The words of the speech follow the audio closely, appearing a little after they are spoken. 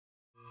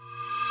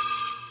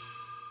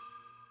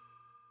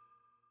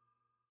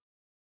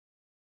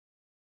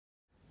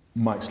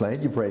Mike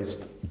Slade, you've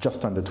raised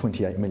just under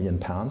 £28 million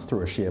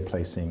through a share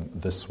placing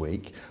this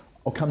week.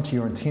 I'll come to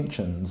your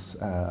intentions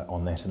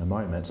on that in a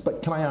moment,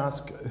 but can I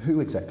ask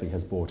who exactly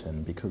has bought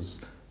in?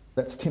 Because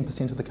that's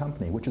 10% of the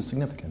company, which is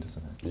significant,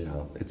 isn't it?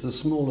 Yeah, it's a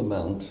small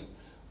amount,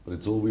 but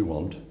it's all we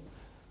want.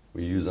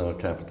 We use our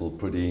capital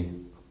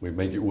we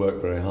make it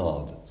work very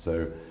hard.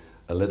 So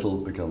a little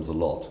becomes a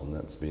lot, and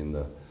that's been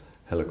the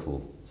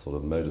Helical sort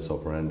of modus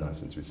operandi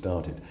since we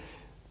started.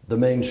 The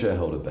main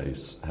shareholder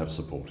base have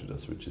supported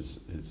us, which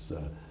is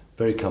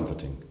very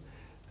comforting,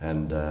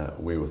 and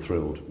we were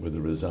thrilled with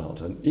the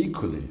result, and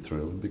equally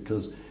thrilled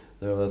because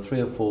there are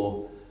 3 or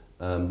 4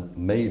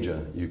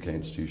 major UK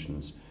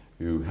institutions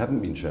who haven't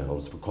been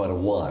shareholders for quite a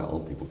while.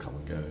 People come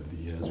and go over the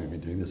years. We've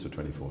been doing this for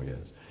 24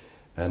 years,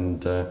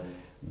 and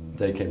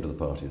they came to the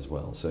party as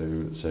well.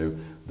 So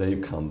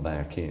they've come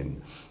back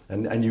in,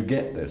 and you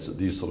get this at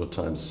these sort of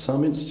times.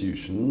 Some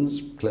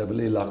institutions,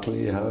 cleverly,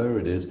 luckily, however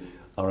it is,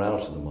 are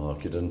out of the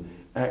market and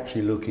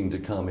actually looking to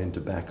come in to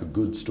back a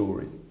good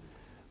story.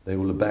 They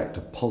will have backed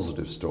a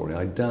positive story.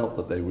 I doubt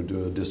that they would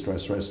do a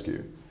distress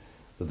rescue,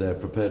 but they're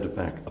prepared to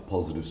back a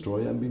positive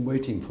story. I've been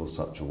waiting for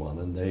such a one,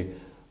 and they,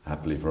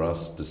 happily for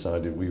us,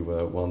 decided we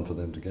were one for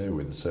them to go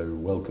with. So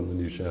welcome the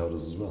new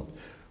shareholders as well.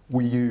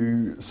 Were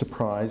you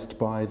surprised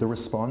by the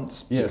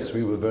response? Yes,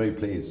 we were very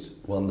pleased.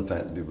 One, the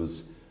fact that it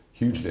was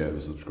hugely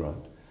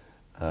oversubscribed,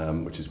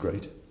 which is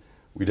great.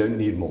 We don't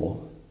need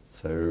more.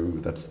 So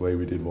that's the way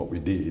we did what we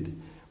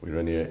did. We were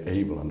only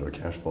able, under a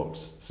cash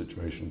box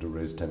situation, to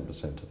raise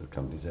 10% of the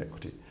company's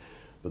equity.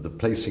 But the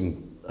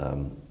placing,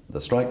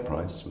 the strike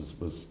price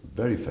was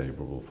very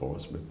favourable for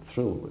us. We're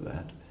thrilled with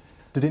that.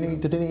 Did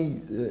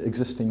any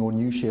existing or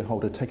new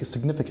shareholder take a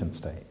significant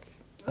stake?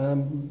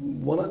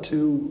 1 or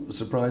 2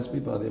 surprised me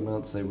by the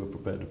amounts they were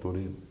prepared to put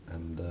in,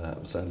 and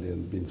sadly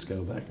have been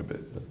scaled back a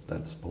bit, but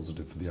that's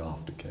positive for the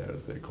aftercare,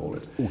 as they call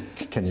it. Ooh,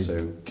 can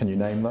you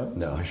name those?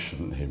 No, I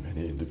shouldn't name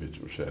any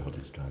individual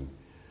shareholders, kindly.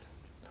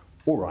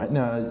 All right,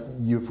 now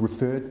you've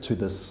referred to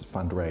this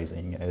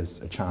fundraising as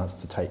a chance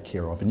to take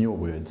care of, in your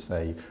words,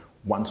 a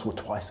once or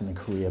twice in a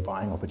career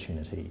buying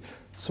opportunity.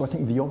 So I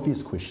think the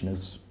obvious question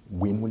is,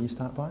 when will you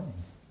start buying?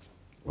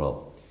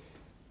 Well,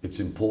 it's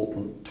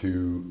important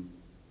to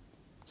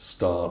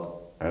start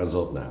as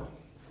of now.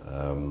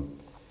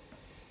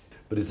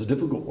 But it's a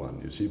difficult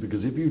one, you see,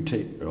 because if you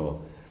take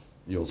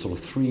your sort of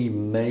 3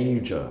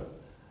 major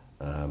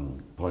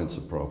points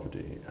of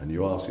property and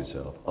you ask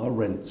yourself, are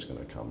rents going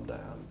to come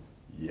down?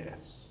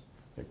 Yes.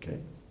 Okay.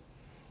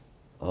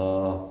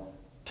 Are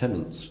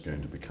tenants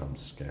going to become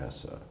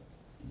scarcer?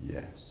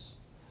 Yes.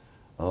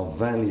 Are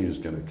values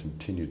going to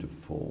continue to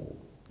fall?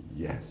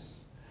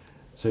 Yes.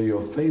 So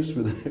you're faced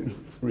with those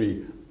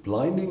 3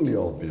 blindingly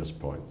obvious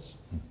points,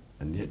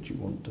 and yet you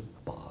want to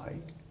buy.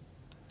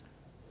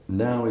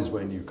 Now is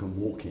when you can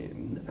walk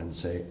in and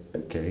say,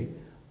 okay,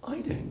 I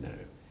don't know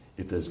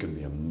if there's going to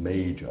be a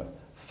major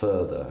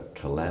further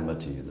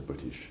calamity in the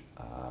British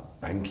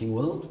banking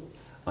world.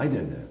 I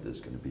don't know if there's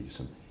going to be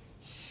some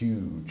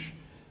huge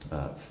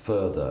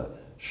further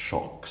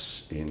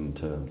shocks in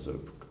terms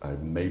of a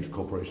major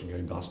corporation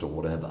going bust or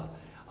whatever.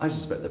 I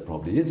suspect there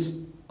probably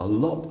is a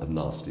lot of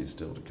nasties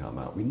still to come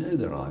out. We know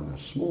there are in a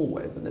small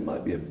way, but there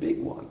might be a big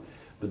one.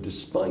 But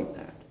despite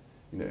that,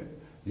 you know,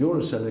 you're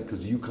a seller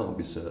because you can't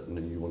be certain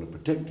and you want to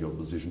protect your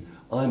position.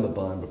 I'm a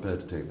buyer, I'm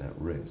prepared to take that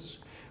risk.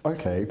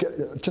 Okay,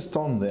 just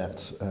on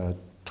that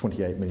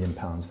 £28 million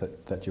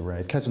that you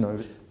raised,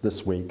 Cazenove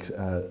this week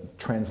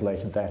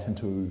translated that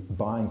into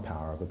buying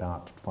power of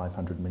about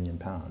 £500 million.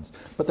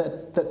 But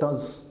that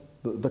does,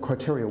 the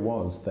criteria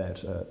was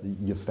that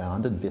you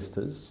found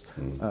investors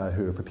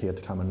who are prepared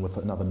to come in with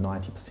another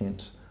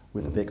 90%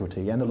 worth of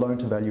equity and a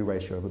loan-to-value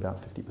ratio of about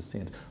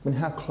 50%. I mean,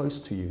 how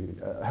close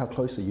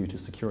are you to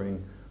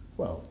securing,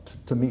 well,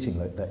 to meeting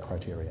that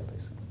criteria,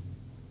 basically?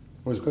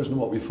 Well, it's a question of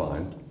what we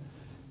find,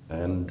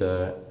 and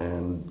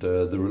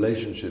the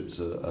relationships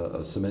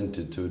are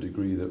cemented to a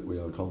degree that we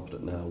are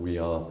confident now we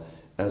are,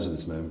 as of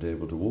this moment,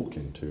 able to walk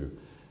into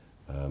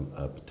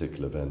a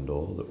particular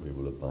vendor that we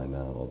will have by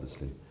now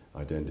obviously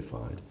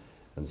identified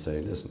and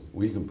say, listen,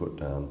 we can put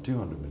down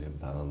 £200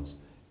 million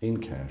in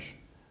cash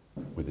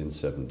within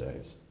 7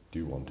 days. Do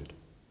you want it?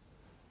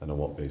 And on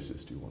what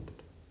basis do you want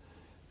it?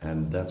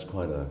 And that's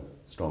quite a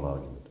strong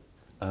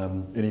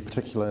argument. Any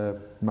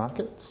particular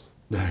markets?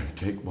 No,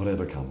 take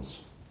whatever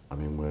comes. I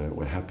mean,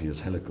 we're happy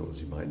as Helical,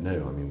 as you might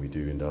know. I mean, we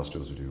do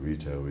industrials, we do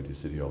retail, we do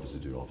city offices,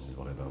 we do offices,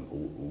 whatever.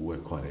 We're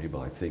quite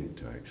able, I think,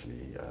 to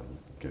actually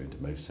go into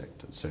most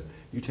sectors. So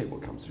you take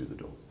what comes through the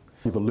door.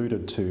 You've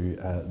alluded to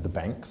the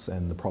banks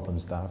and the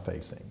problems they're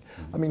facing.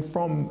 I mean,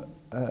 from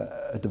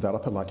a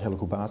developer like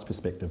Helical Bar's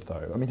perspective,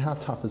 though, I mean, how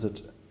tough is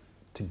it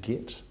to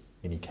get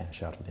any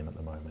cash out of them at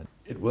the moment?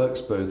 It works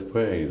both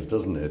ways,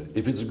 doesn't it?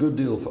 If it's a good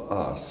deal for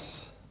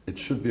us, it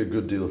should be a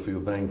good deal for your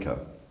banker.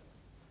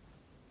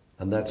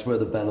 And that's where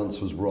the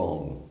balance was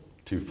wrong,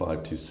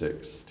 25,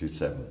 26,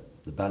 27.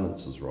 The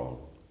balance was wrong.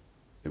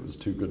 It was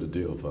too good a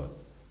deal for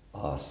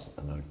us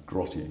and a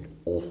grotty,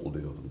 awful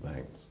deal for the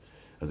banks,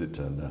 as it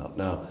turned out.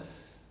 Now,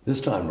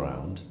 this time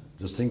round,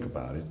 just think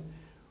about it,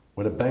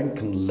 when a bank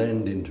can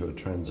lend into a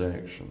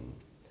transaction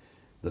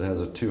that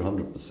has a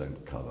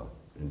 200% cover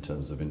in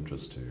terms of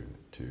interest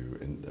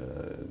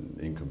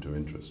income to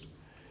interest,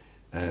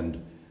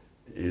 and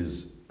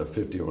is a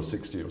 50 or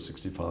 60 or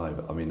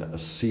 65, I mean a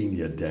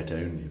senior debt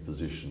only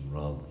position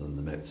rather than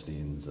the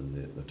Metzsteins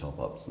and the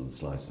top-ups and the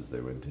slices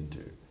they went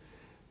into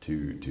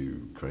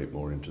to create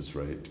more interest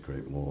rate, to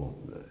create more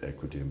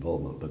equity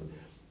involvement, but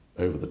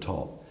over the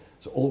top.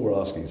 So all we're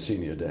asking is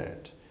senior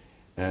debt.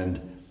 And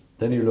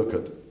then you look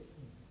at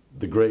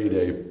the grade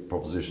A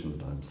proposition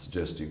that I'm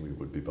suggesting we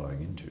would be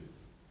buying into.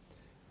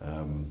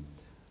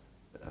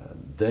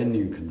 Then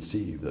you can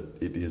see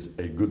that it is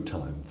a good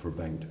time for a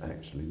bank to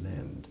actually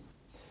lend.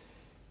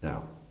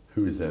 Now,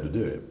 who is there to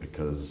do it?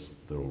 Because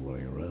they're all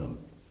running around.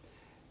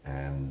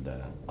 And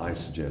I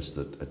suggest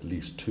that at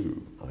least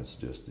two, I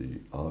suggest the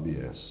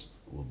RBS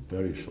will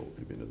very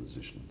shortly be in a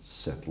position,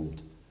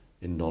 settled,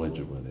 in knowledge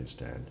of where they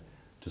stand,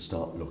 to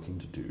start looking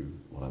to do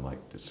what I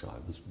might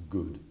describe as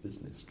good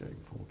business going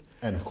forward.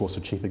 And of course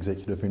a chief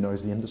executive who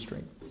knows the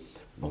industry.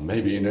 Well,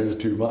 maybe he knows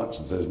too much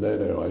and says,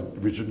 no,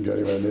 we shouldn't go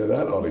anywhere near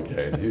that lot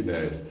again, who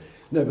knows?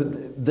 No,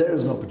 but there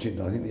is an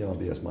opportunity. I think the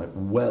RBS might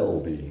well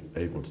be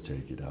able to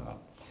take it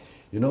up.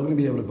 You're not going to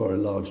be able to borrow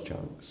large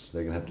chunks.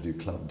 They're going to have to do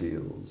club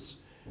deals.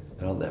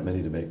 There aren't that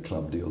many to make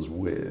club deals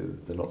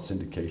with. They're not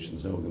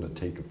syndications. No one's going to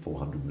take a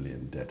 400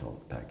 million debt on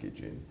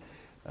package in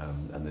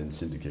and then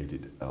syndicate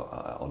it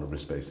on a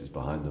risk basis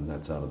behind them.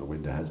 That's out of the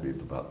window, has been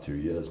for about 2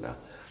 years now.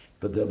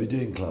 But they'll be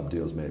doing club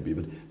deals maybe.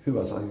 But who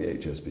else? I think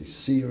the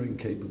HSBC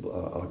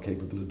are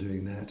capable of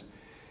doing that.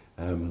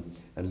 And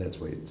let's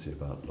wait and see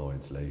about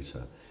Lloyd's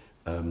later.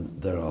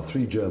 There are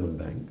 3 German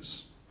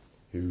banks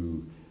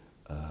who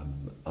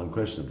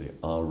unquestionably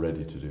are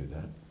ready to do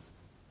that.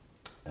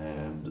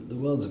 And the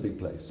world's a big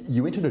place.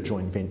 You entered a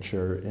joint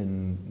venture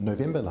in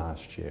November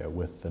last year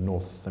with a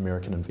North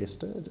American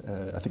investor.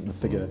 I think the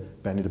figure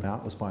bandied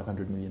about was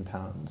 £500 million.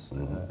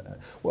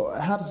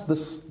 Well, how does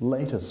this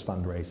latest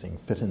fundraising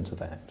fit into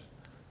that?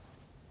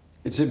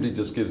 It simply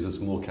just gives us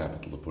more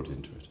capital to put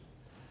into it.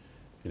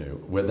 You know,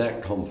 we're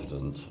that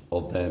confident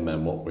of them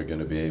and what we're going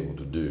to be able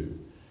to do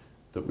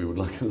that we would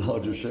like a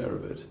larger share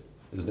of it.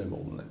 There's no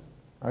more than that.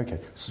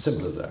 Okay.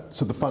 Simple as that.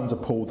 So the funds are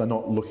pooled, they're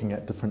not looking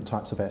at different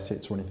types of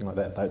assets or anything like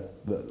that?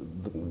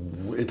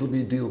 It'll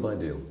be deal by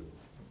deal.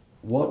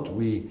 What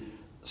we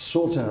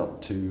sought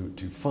out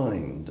to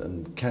find,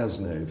 and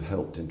Cazenove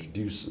helped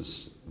introduce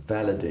us,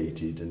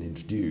 validated and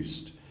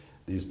introduced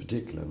these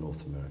particular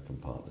North American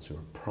partners who are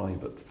a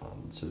private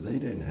fund, so they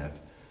don't have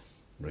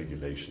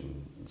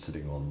regulation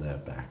sitting on their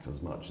back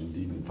as much,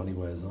 indeed in funny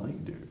way as I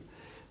do.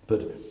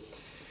 But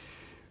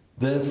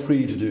they're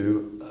free to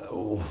do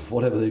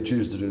whatever they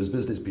choose to do as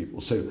business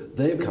people. So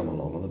they've come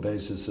along on the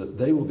basis that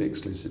they will be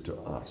exclusive to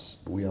us,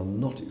 but we are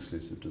not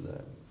exclusive to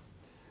them.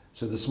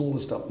 So the smaller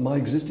stuff, my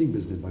existing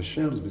business, my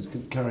shareholders business,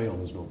 can carry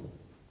on as normal.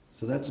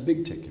 So that's a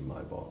big tick in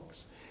my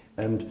box.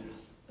 And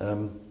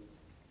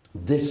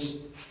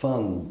this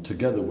fund,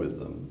 together with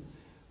them,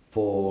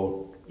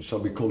 for, shall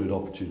we call it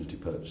opportunity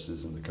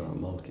purchases in the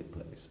current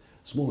marketplace,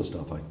 smaller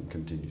stuff I can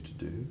continue to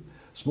do,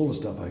 smaller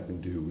stuff I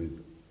can do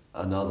with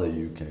another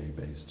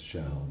UK-based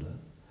shareholder,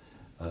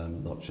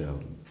 not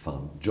shareholder,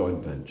 fund,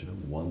 joint venture,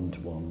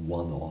 one-to-one,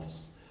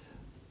 one-offs.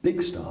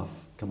 Big stuff,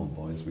 come on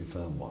boys, we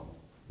found one,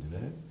 you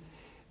know?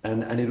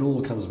 And it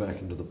all comes back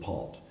into the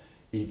pot.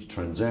 Each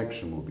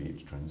transaction will be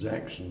each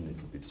transaction,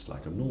 it'll be just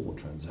like a normal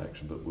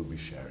transaction, but we'll be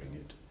sharing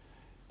it,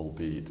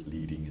 albeit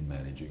leading and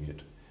managing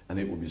it. And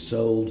it will be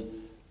sold,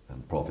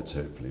 and profits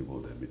hopefully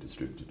will then be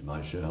distributed to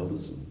my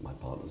shareholders, and my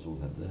partners will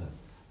have their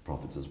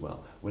profits as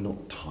well. We're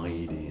not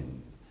tied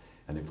in.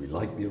 And if we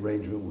like the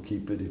arrangement, we'll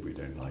keep it. If we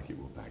don't like it,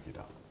 we'll back it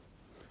up.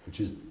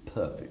 Which is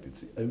perfect.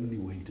 It's the only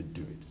way to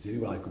do it. It's the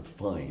only way I could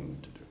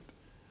find to do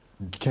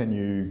it. Can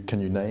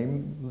you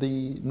name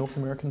the North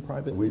American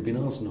private? We've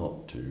been asked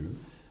not to,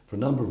 for a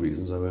number of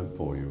reasons I won't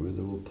bore you with.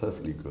 They're all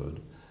perfectly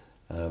good.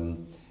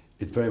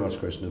 It's very much a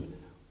question of,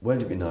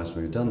 won't it be nice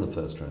when we've done the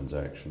first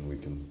transaction, we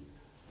can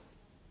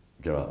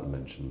go out and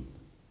mention,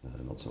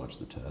 not so much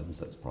the terms,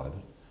 that's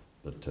private,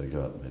 but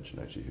go out and mention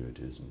actually who it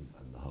is and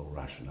the whole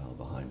rationale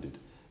behind it.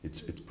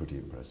 It's pretty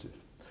impressive.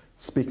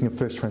 Speaking of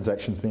first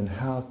transactions then,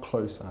 how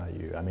close are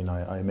you? I mean,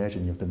 I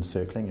imagine you've been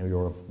circling,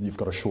 you've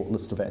got a short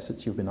list of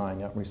assets you've been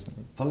eyeing up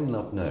recently. Funnily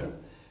enough, no.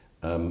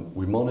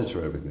 We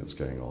monitor everything that's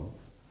going on,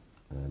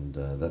 and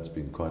that's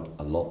been quite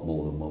a lot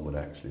more than one would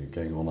actually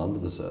going on under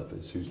the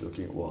surface, who's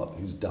looking at what,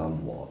 who's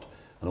done what,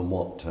 and on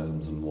what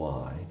terms and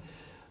why.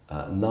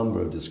 A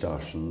number of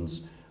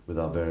discussions with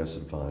our various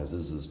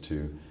advisors as to,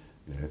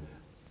 you know,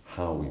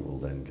 how we will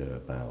then go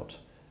about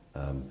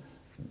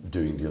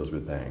doing deals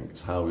with banks,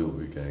 how we will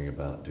be going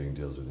about doing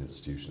deals with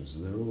institutions.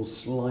 They're all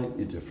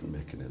slightly different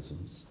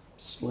mechanisms,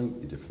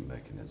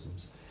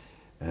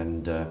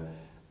 and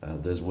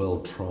there's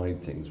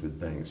well-tried things with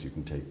banks. You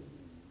can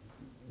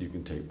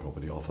take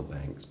property off a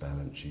bank's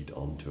balance sheet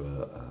onto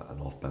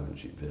an off-balance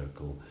sheet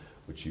vehicle,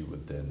 which you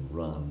would then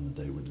run,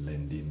 they would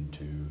lend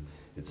into,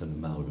 It's an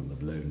amalgam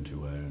of loan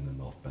to own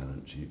and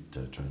off-balance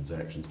sheet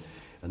transactions,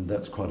 and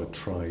that's quite a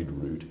tried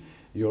route.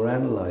 You're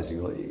analysing,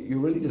 you're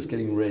really just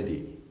getting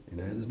ready. You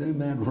know, there's no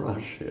mad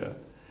rush here.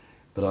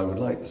 But I would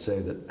like to say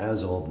that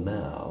as of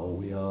now,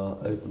 we are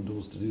open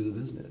doors to do the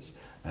business.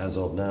 As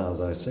of now,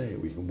 as I say,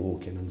 we can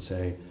walk in and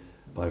say,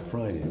 by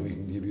Friday, we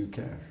can give you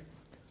cash.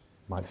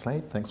 Mike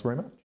Slade, thanks very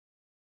much.